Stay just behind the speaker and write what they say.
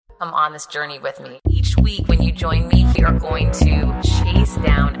Come on this journey with me. Each week when you join me, we are going to chase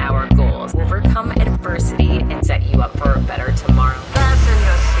down our goals, overcome adversity, and set you up for a better tomorrow. Fasten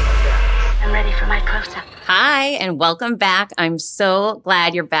your seatbelts. I'm ready for my close-up. Hi, and welcome back. I'm so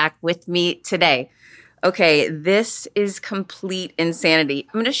glad you're back with me today. Okay, this is complete insanity.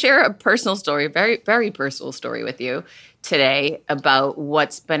 I'm going to share a personal story, very, very personal story with you today about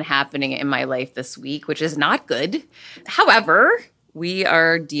what's been happening in my life this week, which is not good. However, we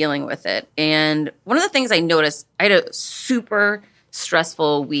are dealing with it. And one of the things I noticed, I had a super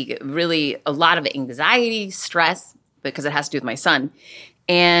stressful week, really a lot of anxiety, stress, because it has to do with my son.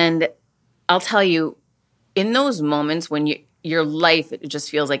 And I'll tell you, in those moments when your life, it just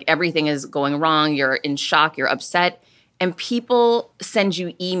feels like everything is going wrong, you're in shock, you're upset, and people send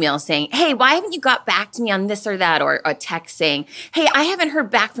you emails saying, hey, why haven't you got back to me on this or that? Or a text saying, hey, I haven't heard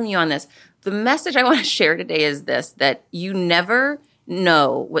back from you on this. The message I want to share today is this, that you never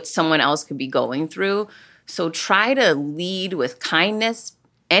know what someone else could be going through. So try to lead with kindness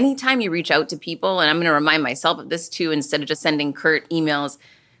anytime you reach out to people. And I'm going to remind myself of this too, instead of just sending curt emails,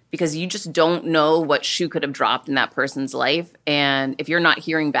 because you just don't know what shoe could have dropped in that person's life. And if you're not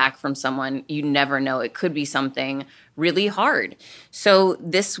hearing back from someone, you never know. It could be something really hard. So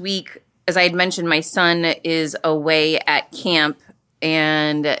this week, as I had mentioned, my son is away at camp,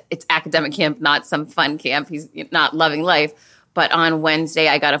 and it's academic camp, not some fun camp. He's not loving life. But on Wednesday,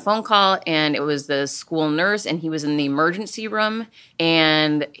 I got a phone call, and it was the school nurse, and he was in the emergency room,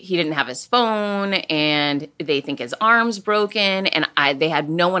 and he didn't have his phone, and they think his arm's broken, and they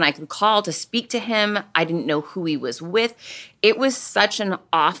had no one I could call to speak to him. I didn't know who he was with. It was such an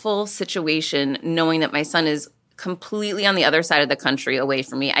awful situation, knowing that my son is completely on the other side of the country away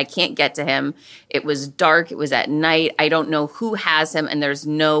from me. I can't get to him. It was dark. It was at night. I don't know who has him, and there's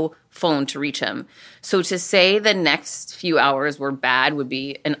no phone to reach him. So to say the next few hours were bad would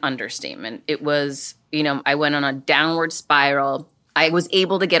be an understatement. It was, I went on a downward spiral. I was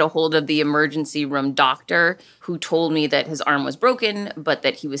able to get a hold of the emergency room doctor, who told me that his arm was broken, but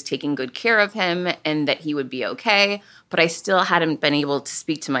that he was taking good care of him and that he would be okay. But I still hadn't been able to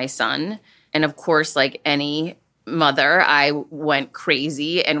speak to my son. And of course, like any mother, I went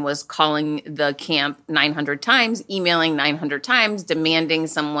crazy and was calling the camp 900 times, emailing 900 times, demanding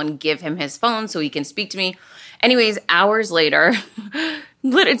someone give him his phone so he can speak to me. Anyways, hours later,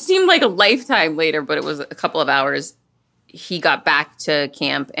 it seemed like a lifetime later, but it was a couple of hours, he got back to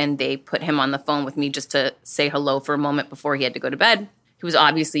camp, and they put him on the phone with me just to say hello for a moment before he had to go to bed. He was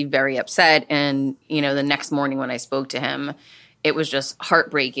obviously very upset, and, the next morning when I spoke to him, it was just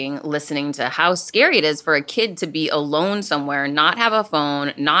heartbreaking listening to how scary it is for a kid to be alone somewhere, not have a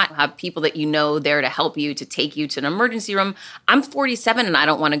phone, not have people that there to help you, to take you to an emergency room. I'm 47 and I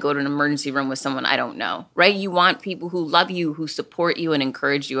don't want to go to an emergency room with someone I don't know, right? You want people who love you, who support you and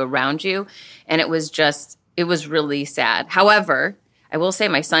encourage you around you. And it was really sad. However, I will say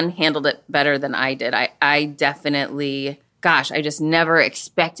my son handled it better than I did. I definitely... Gosh, I just never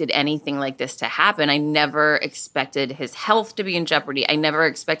expected anything like this to happen. I never expected his health to be in jeopardy. I never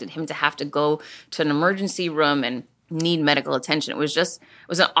expected him to have to go to an emergency room and need medical attention. It was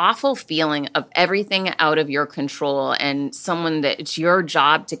an awful feeling of everything out of your control, and someone that it's your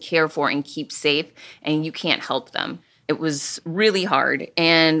job to care for and keep safe, and you can't help them. It was really hard.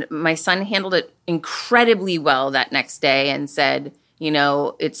 And my son handled it incredibly well that next day and said,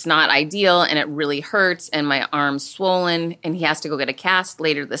 it's not ideal and it really hurts and my arm's swollen and he has to go get a cast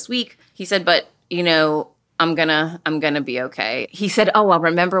later this week. He said, but, I'm gonna be okay. He said, oh, well,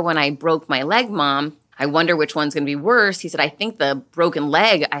 remember when I broke my leg, Mom? I wonder which one's going to be worse. He said, I think the broken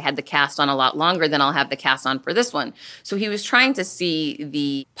leg, I had the cast on a lot longer than I'll have the cast on for this one. So he was trying to see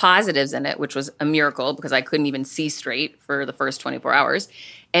the positives in it, which was a miracle because I couldn't even see straight for the first 24 hours.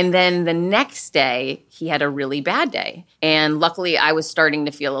 And then the next day, he had a really bad day. And luckily, I was starting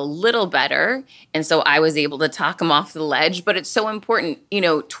to feel a little better. And so I was able to talk him off the ledge. But it's so important.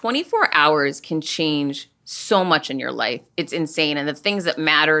 24 hours can change so much in your life. It's insane. And the things that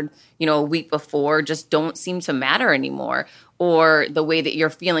mattered, a week before just don't seem to matter anymore. Or the way that you're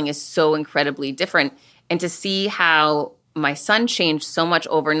feeling is so incredibly different. And to see how my son changed so much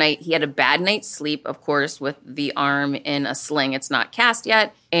overnight. He had a bad night's sleep, of course, with the arm in a sling. It's not cast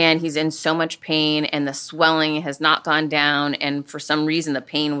yet. And he's in so much pain, and the swelling has not gone down. And for some reason, the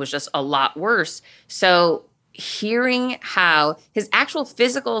pain was just a lot worse. So hearing how his actual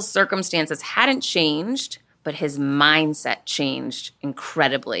physical circumstances hadn't changed, but his mindset changed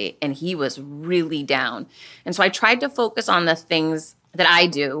incredibly, and he was really down. And so I tried to focus on the things that I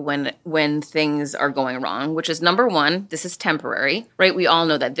do when things are going wrong, which is number one, this is temporary, right? We all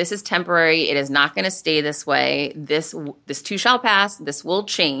know that this is temporary. It is not going to stay this way. This too shall pass. This will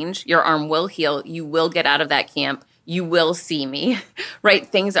change. Your arm will heal. You will get out of that camp. You will see me, right?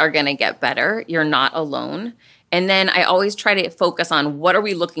 Things are going to get better. You're not alone. And then I always try to focus on what are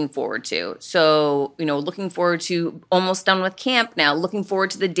we looking forward to? So, looking forward to almost done with camp now, looking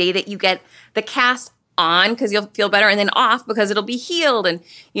forward to the day that you get the cast on because you'll feel better, and then off because it'll be healed, and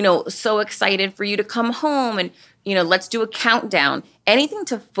so excited for you to come home, and let's do a countdown. Anything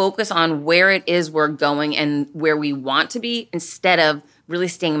to focus on where it is we're going and where we want to be, instead of really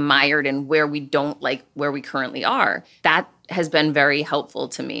staying mired in where we don't like where we currently are. That has been very helpful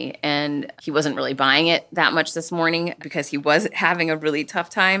to me. And he wasn't really buying it that much this morning because he was having a really tough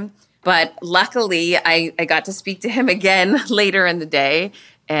time. But luckily, I got to speak to him again later in the day,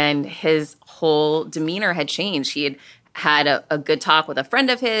 and his whole demeanor had changed. He had a good talk with a friend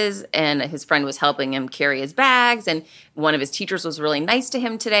of his, and his friend was helping him carry his bags, and one of his teachers was really nice to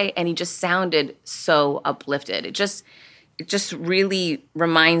him today, and he just sounded so uplifted. It just really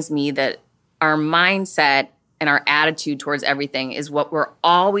reminds me that our mindset and our attitude towards everything is what we're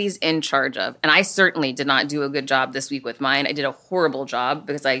always in charge of. And I certainly did not do a good job this week with mine. I did a horrible job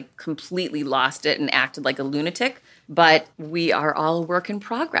because I completely lost it and acted like a lunatic. But we are all a work in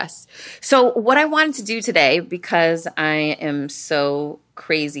progress. So what I wanted to do today, because I am so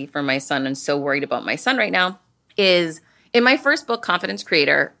crazy for my son and so worried about my son right now, is in my first book, Confidence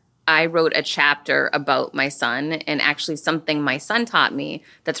Creator, I wrote a chapter about my son, and actually something my son taught me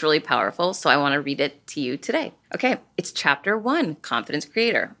that's really powerful. So I want to read it to you today. Okay, it's chapter 1, Confidence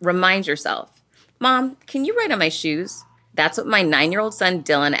Creator. Remind yourself. Mom, can you write on my shoes? That's what my 9-year-old son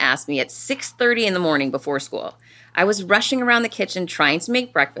Dylan asked me at 6:30 in the morning before school. I was rushing around the kitchen trying to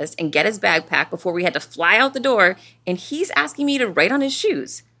make breakfast and get his bag packed before we had to fly out the door, and he's asking me to write on his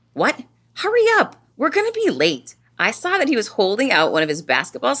shoes. What? Hurry up. We're going to be late. I saw that he was holding out one of his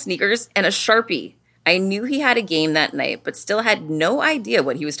basketball sneakers and a Sharpie. I knew he had a game that night, but still had no idea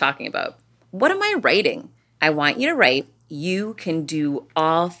what he was talking about. What am I writing? I want you to write, "You can do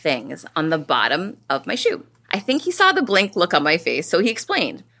all things," on the bottom of my shoe. I think he saw the blank look on my face, so he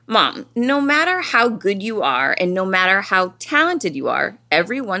explained, Mom, no matter how good you are and no matter how talented you are,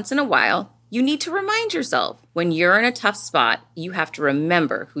 every once in a while, you need to remind yourself when you're in a tough spot, you have to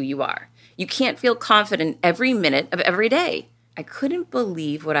remember who you are. You can't feel confident every minute of every day. I couldn't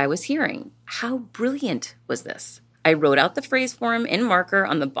believe what I was hearing. How brilliant was this? I wrote out the phrase for him in marker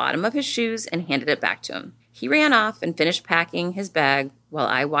on the bottom of his shoes and handed it back to him. He ran off and finished packing his bag while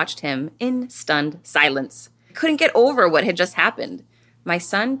I watched him in stunned silence. I couldn't get over what had just happened. My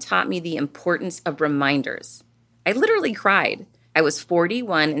son taught me the importance of reminders. I literally cried. I was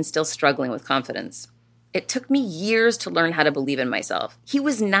 41 and still struggling with confidence. It took me years to learn how to believe in myself. He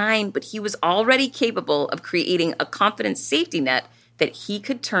was 9, but he was already capable of creating a confidence safety net that he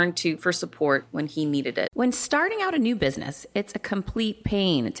could turn to for support when he needed it. When starting out a new business, it's a complete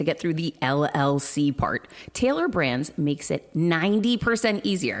pain to get through the LLC part. Tailor Brands makes it 90%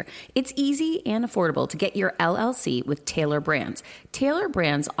 easier. It's easy and affordable to get your LLC with Tailor Brands. Tailor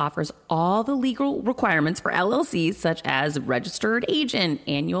Brands offers all the legal requirements for LLCs, such as registered agent,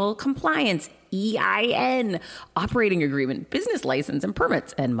 annual compliance, EIN, operating agreement, business license, and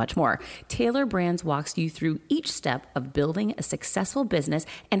permits, and much more. Tailor Brands walks you through each step of building a successful business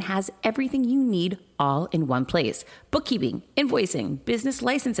and has everything you need all in one place. Bookkeeping, invoicing, business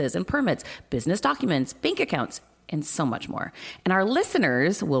licenses and permits, business documents, bank accounts, and so much more. And our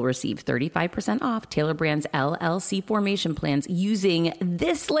listeners will receive 35% off Tailor Brands LLC formation plans using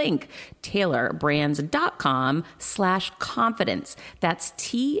this link, tailorbrands.com/confidence. That's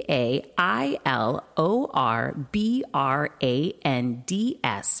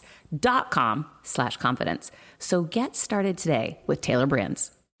TAILORBRANDS.com/confidence. So get started today with Tailor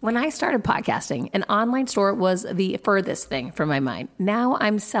Brands. When I started podcasting, an online store was the furthest thing from my mind. Now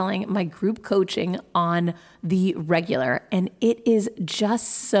I'm selling my group coaching on the regular, and it is just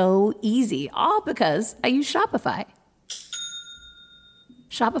so easy, all because I use Shopify.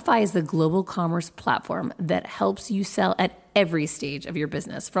 Shopify is the global commerce platform that helps you sell at every stage of your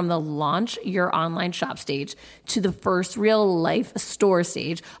business, from the launch your online shop stage to the first real life store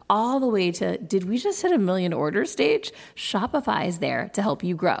stage, all the way to, did we just hit 1 million orders stage? Shopify is there to help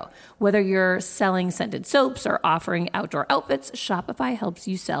you grow. Whether you're selling scented soaps or offering outdoor outfits, Shopify helps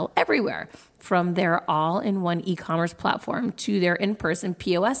you sell everywhere. From their all-in-one e-commerce platform to their in-person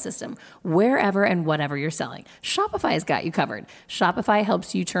POS system, wherever and whatever you're selling, Shopify's got you covered. Shopify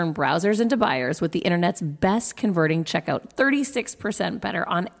helps you turn browsers into buyers with the internet's best converting checkout, 36% better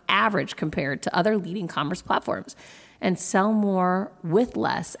on average compared to other leading commerce platforms. and sell more with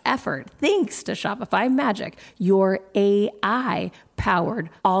less effort thanks to Shopify Magic, your AI-powered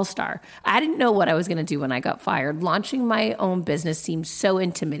all-star. I didn't know what I was going to do when I got fired. Launching my own business seemed so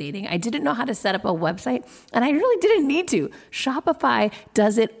intimidating. I didn't know how to set up a website, and I really didn't need to. Shopify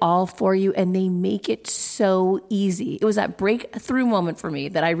does it all for you, and they make it so easy. It was that breakthrough moment for me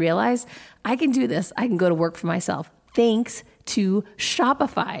that I realized I can do this. I can go to work for myself thanks to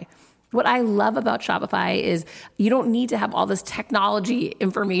Shopify. What I love about Shopify is you don't need to have all this technology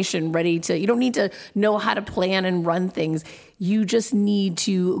information you don't need to know how to plan and run things. You just need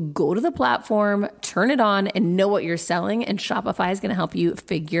to go to the platform, turn it on, and know what you're selling, and Shopify is going to help you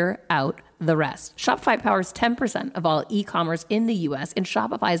figure out the rest. Shopify powers 10% of all e-commerce in the U.S., and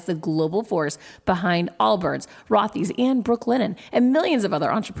Shopify is the global force behind Allbirds, Rothy's, and Brooklinen, and millions of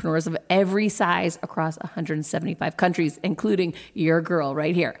other entrepreneurs of every size across 175 countries, including your girl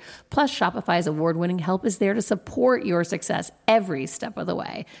right here. Plus, Shopify's award-winning help is there to support your success every step of the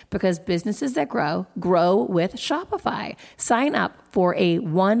way, because businesses that grow with Shopify. Sign up for a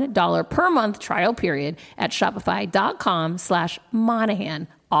 $1 per month trial period at shopify.com/Monahan,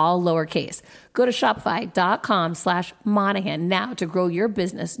 all lowercase. Go to shopify.com/Monahan now to grow your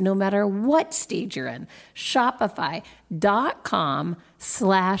business no matter what stage you're in.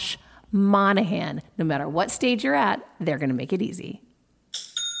 Shopify.com/Monahan. No matter what stage you're at, they're going to make it easy.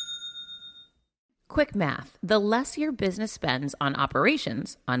 Quick math. The less your business spends on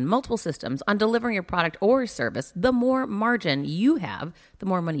operations, on multiple systems, on delivering your product or service, the more margin you have, the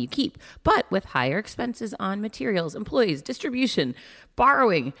more money you keep. But with higher expenses on materials, employees, distribution,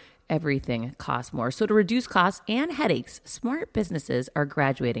 borrowing, everything costs more. So to reduce costs and headaches, smart businesses are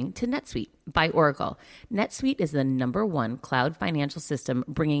graduating to NetSuite by Oracle. NetSuite is the #1 cloud financial system,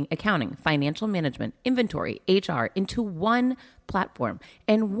 bringing accounting, financial management, inventory, HR into one platform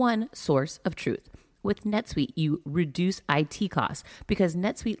and one source of truth. With NetSuite, you reduce IT costs because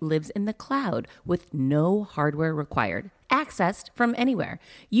NetSuite lives in the cloud with no hardware required, accessed from anywhere.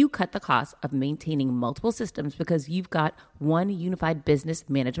 You cut the cost of maintaining multiple systems because you've got one unified business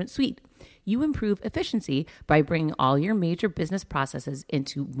management suite. You improve efficiency by bringing all your major business processes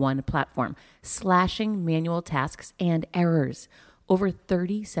into one platform, slashing manual tasks and errors. Over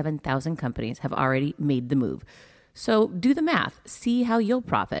 37,000 companies have already made the move. So do the math. See how you'll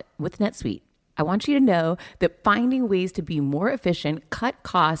profit with NetSuite. I want you to know that finding ways to be more efficient, cut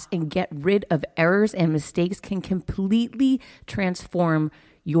costs, and get rid of errors and mistakes can completely transform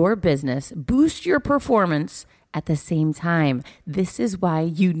your business, boost your performance at the same time. This is why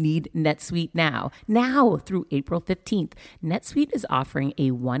you need NetSuite now. Now through April 15th, NetSuite is offering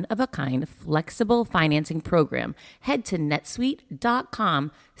a one-of-a-kind flexible financing program. Head to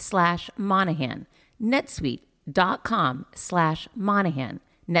netsuite.com/Monahan. netsuite.com/Monahan.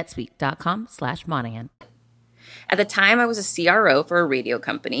 netsuite.com/Monahan. At the time, I was a CRO for a radio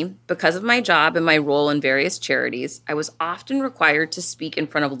company. Because of my job and my role in various charities, I was often required to speak in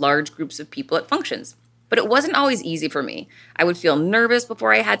front of large groups of people at functions. But it wasn't always easy for me. I would feel nervous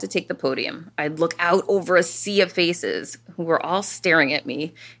before I had to take the podium. I'd look out over a sea of faces who were all staring at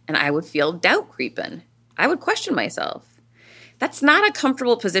me, and I would feel doubt creep in. I would question myself. That's not a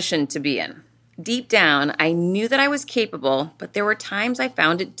comfortable position to be in. Deep down, I knew that I was capable, but there were times I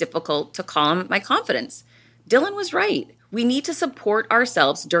found it difficult to calm my confidence. Dylan was right. We need to support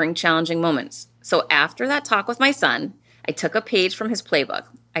ourselves during challenging moments. So after that talk with my son, I took a page from his playbook.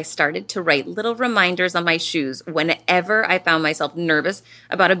 I started to write little reminders on my shoes whenever I found myself nervous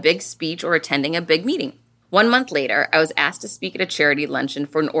about a big speech or attending a big meeting. 1 month later, I was asked to speak at a charity luncheon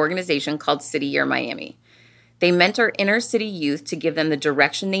for an organization called City Year Miami. They mentor inner city youth to give them the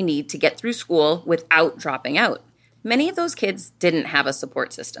direction they need to get through school without dropping out. Many of those kids didn't have a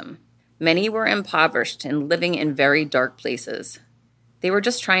support system. Many were impoverished and living in very dark places. They were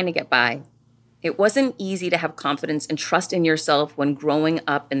just trying to get by. It wasn't easy to have confidence and trust in yourself when growing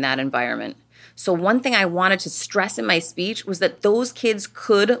up in that environment. So one thing I wanted to stress in my speech was that those kids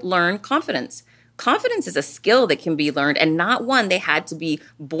could learn confidence. Confidence is a skill that can be learned and not one they had to be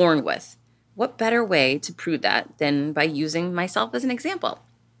born with. What better way to prove that than by using myself as an example?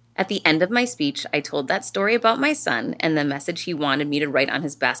 At the end of my speech, I told that story about my son and the message he wanted me to write on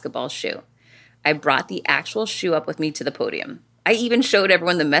his basketball shoe. I brought the actual shoe up with me to the podium. I even showed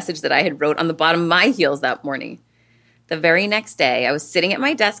everyone the message that I had wrote on the bottom of my heels that morning. The very next day, I was sitting at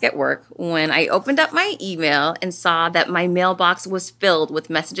my desk at work when I opened up my email and saw that my mailbox was filled with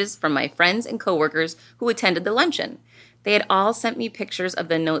messages from my friends and coworkers who attended the luncheon. They had all sent me pictures of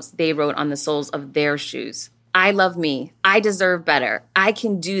the notes they wrote on the soles of their shoes. I love me. I deserve better. I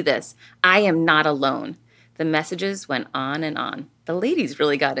can do this. I am not alone. The messages went on and on. The ladies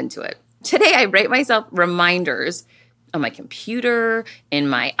really got into it. Today, I write myself reminders on my computer, in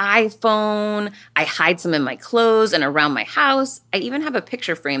my iPhone. I hide some in my clothes and around my house. I even have a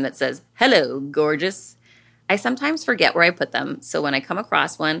picture frame that says, "Hello, gorgeous." I sometimes forget where I put them, so when I come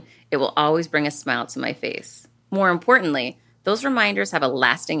across one, it will always bring a smile to my face. More importantly, those reminders have a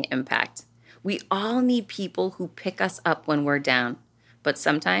lasting impact. We all need people who pick us up when we're down, but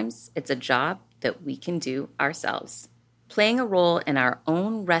sometimes it's a job that we can do ourselves. Playing a role in our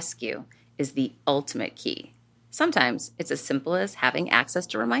own rescue is the ultimate key. Sometimes it's as simple as having access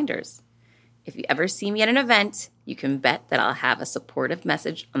to reminders. If you ever see me at an event, you can bet that I'll have a supportive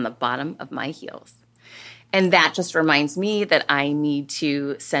message on the bottom of my heels. And that just reminds me that I need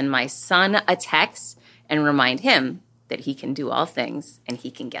to send my son a text and remind him that he can do all things and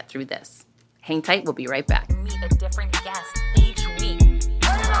he can get through this. Hang tight, we'll be right back. Meet a different guest each week.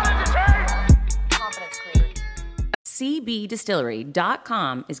 Confidence creator.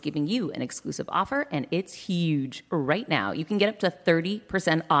 CBDistillery.com is giving you an exclusive offer, and it's huge. Right now, you can get up to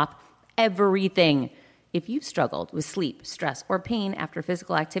 30% off everything. If you've struggled with sleep, stress, or pain after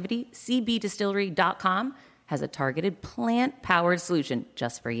physical activity, CBDistillery.com has a targeted plant-powered solution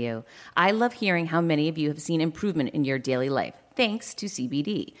just for you. I love hearing how many of you have seen improvement in your daily life thanks to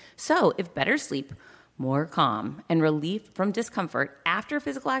CBD. So if better sleep, more calm, and relief from discomfort after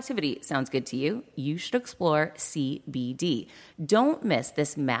physical activity sounds good to you, you should explore CBD. Don't miss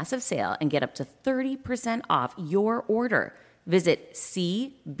this massive sale and get up to 30% off your order. Visit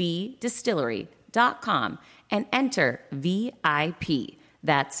cbdistillery.com and enter VIP.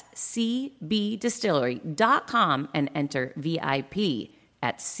 That's cbdistillery.com and enter VIP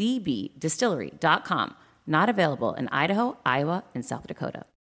at cbdistillery.com. Not available in Idaho, Iowa, and South Dakota.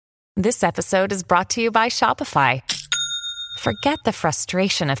 This episode is brought to you by Shopify. Forget the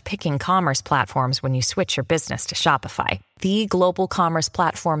frustration of picking commerce platforms when you switch your business to Shopify, the global commerce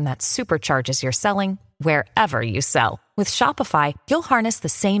platform that supercharges your selling wherever you sell. With Shopify, you'll harness the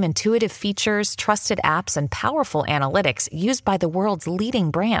same intuitive features, trusted apps, and powerful analytics used by the world's leading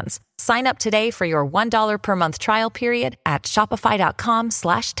brands. Sign up today for your $1 per month trial period at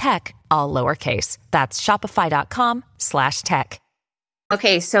shopify.com/tech, all lowercase. That's shopify.com/tech.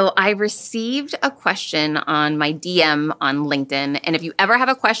 Okay, so I received a question on my DM on LinkedIn. And if you ever have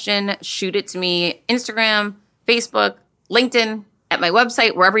a question, shoot it to me, Instagram, Facebook, LinkedIn, at my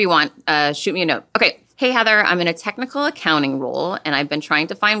website, wherever you want. Shoot me a note. Okay. Hey, Heather, I'm in a technical accounting role, and I've been trying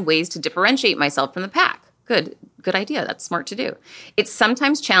to find ways to differentiate myself from the pack. Good idea. That's smart to do. It's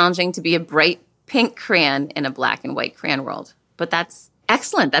sometimes challenging to be a bright pink crayon in a black and white crayon world. But that's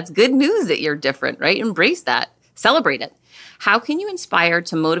excellent. That's good news that you're different, right? Embrace that. Celebrate it. How can you inspire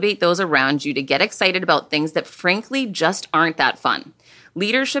to motivate those around you to get excited about things that frankly just aren't that fun?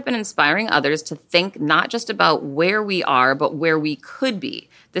 Leadership and inspiring others to think not just about where we are, but where we could be.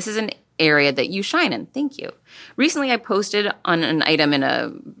 This is an area that you shine in. Thank you. Recently, I posted on an item in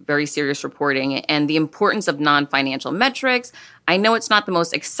a very serious reporting and the importance of non-financial metrics. I know it's not the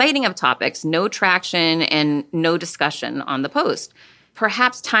most exciting of topics, no traction and no discussion on the post.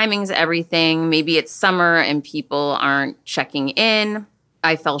 Perhaps timing's everything. Maybe it's summer and people aren't checking in.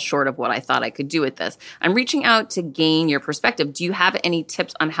 I fell short of what I thought I could do with this. I'm reaching out to gain your perspective. Do you have any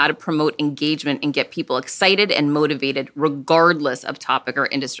tips on how to promote engagement and get people excited and motivated regardless of topic or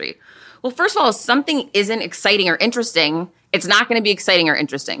industry? Well, first of all, if something isn't exciting or interesting, it's not going to be exciting or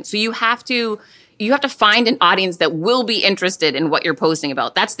interesting. So you have to find an audience that will be interested in what you're posting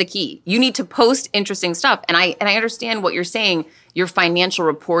about. That's the key. You need to post interesting stuff. And I understand what you're saying. Your financial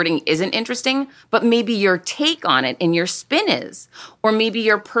reporting isn't interesting, but maybe your take on it and your spin is. Or maybe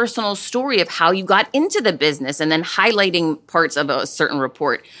your personal story of how you got into the business and then highlighting parts of a certain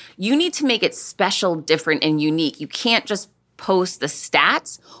report. You need to make it special, different, and unique. You can't just post the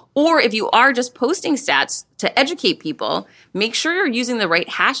stats. Or if you are just posting stats to educate people, make sure you're using the right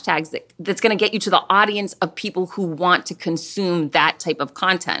hashtags that's going to get you to the audience of people who want to consume that type of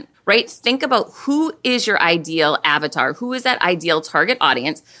content, right? Think about who is your ideal avatar? Who is that ideal target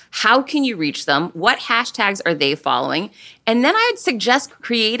audience? How can you reach them? What hashtags are they following? And then I'd suggest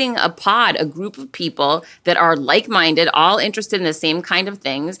creating a pod, a group of people that are like-minded, all interested in the same kind of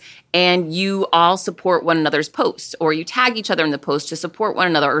things, and you all support one another's posts, or you tag each other in the post to support one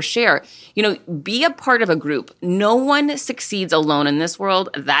another or share. Be a part of a group. No one succeeds alone in this world.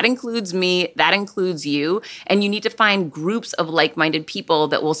 That includes me. That includes you. And you need to find groups of like-minded people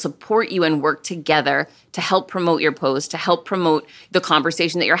that will support you and work together to help promote your post, to help promote the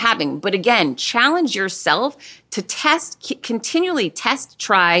conversation that you're having. But again, challenge yourself to continually test,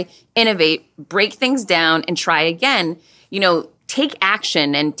 try, innovate, break things down, and try again. take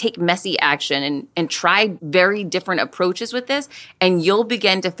action and take messy action and try very different approaches with this, and you'll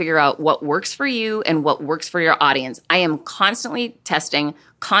begin to figure out what works for you and what works for your audience. I am constantly testing,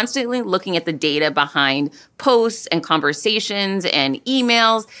 constantly looking at the data behind posts and conversations and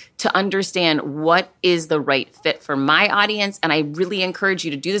emails to understand what is the right fit for my audience. And I really encourage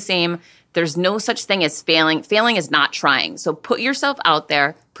you to do the same. There's no such thing as failing. Failing is not trying. So put yourself out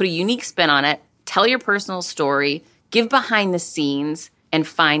there, put a unique spin on it, tell your personal story, give behind the scenes, and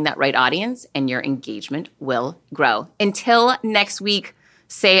find that right audience, and your engagement will grow. Until next week,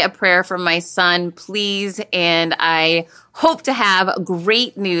 say a prayer for my son, please. And I hope to have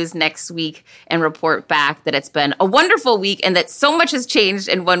great news next week and report back that it's been a wonderful week and that so much has changed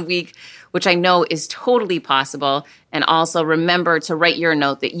in 1 week, which I know is totally possible. And also remember to write your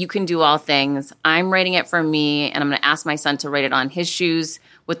note that you can do all things. I'm writing it for me, and I'm going to ask my son to write it on his shoes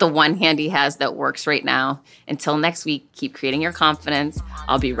with the one hand he has that works right now. Until next week, keep creating your confidence.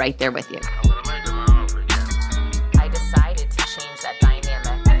 I'll be right there with you. I decided to change that dynamic.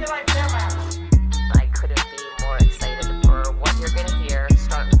 I couldn't be more excited for what you're going to hear,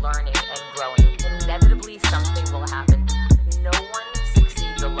 start learning and growing. Inevitably, something will happen. No one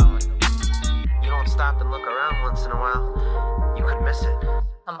succeeds alone. You don't stop and look around once in a while, you could miss it.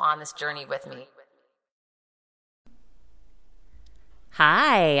 Come on this journey with me.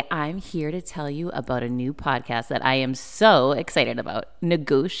 Hi, I'm here to tell you about a new podcast that I am so excited about,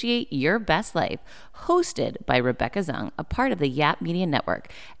 Negotiate Your Best Life, hosted by Rebecca Zung, a part of the Yap Media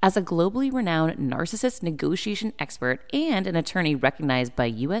Network. As a globally renowned narcissist negotiation expert and an attorney recognized by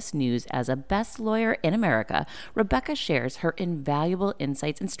U.S. News as a best lawyer in America, Rebecca shares her invaluable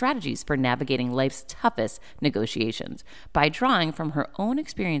insights and strategies for navigating life's toughest negotiations. By drawing from her own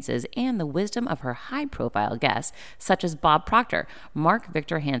experiences and the wisdom of her high-profile guests, such as Bob Proctor, Mark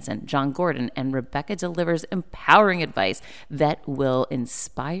Victor Hansen, John Gordon, and Rebecca delivers empowering advice that will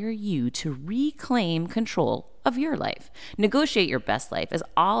inspire you to reclaim control of your life. Negotiate Your Best Life is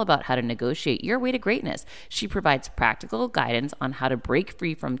all about how to negotiate your way to greatness. She provides practical guidance on how to break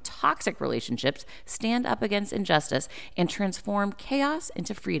free from toxic relationships, stand up against injustice, and transform chaos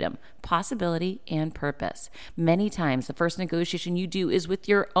into freedom, possibility, and purpose. Many times, the first negotiation you do is with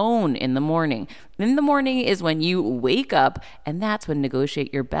your own in the morning. In the morning is when you wake up, and that's when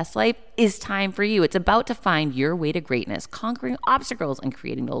Negotiate Your Best Life is time for you. It's about to find your way to greatness, conquering obstacles, and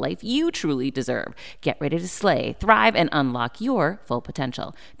creating the life you truly deserve. Get ready to slay, thrive, and unlock your full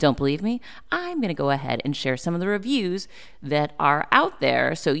potential. Don't believe me? I'm going to go ahead and share some of the reviews that are out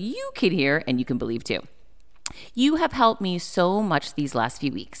there so you can hear and you can believe too. You have helped me so much these last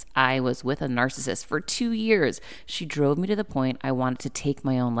few weeks. I was with a narcissist for 2 years. She drove me to the point I wanted to take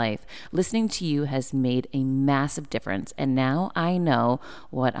my own life. Listening to you has made a massive difference, and now I know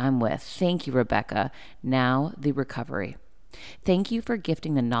what I'm with. Thank you, Rebecca. Now the recovery. Thank you for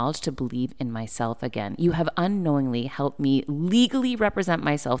gifting the knowledge to believe in myself again. You have unknowingly helped me legally represent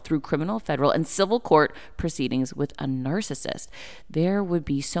myself through criminal, federal, and civil court proceedings with a narcissist. There would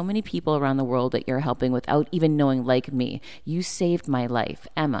be so many people around the world that you're helping without even knowing, like me. You saved my life.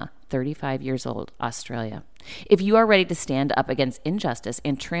 Emma, 35 years old, Australia. If you are ready to stand up against injustice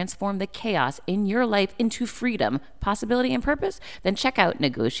and transform the chaos in your life into freedom, possibility, and purpose, then check out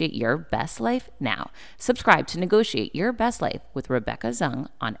Negotiate Your Best Life now. Subscribe to Negotiate Your Best Life with Rebecca Zung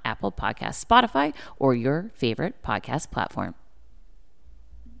on Apple Podcasts, Spotify, or your favorite podcast platform.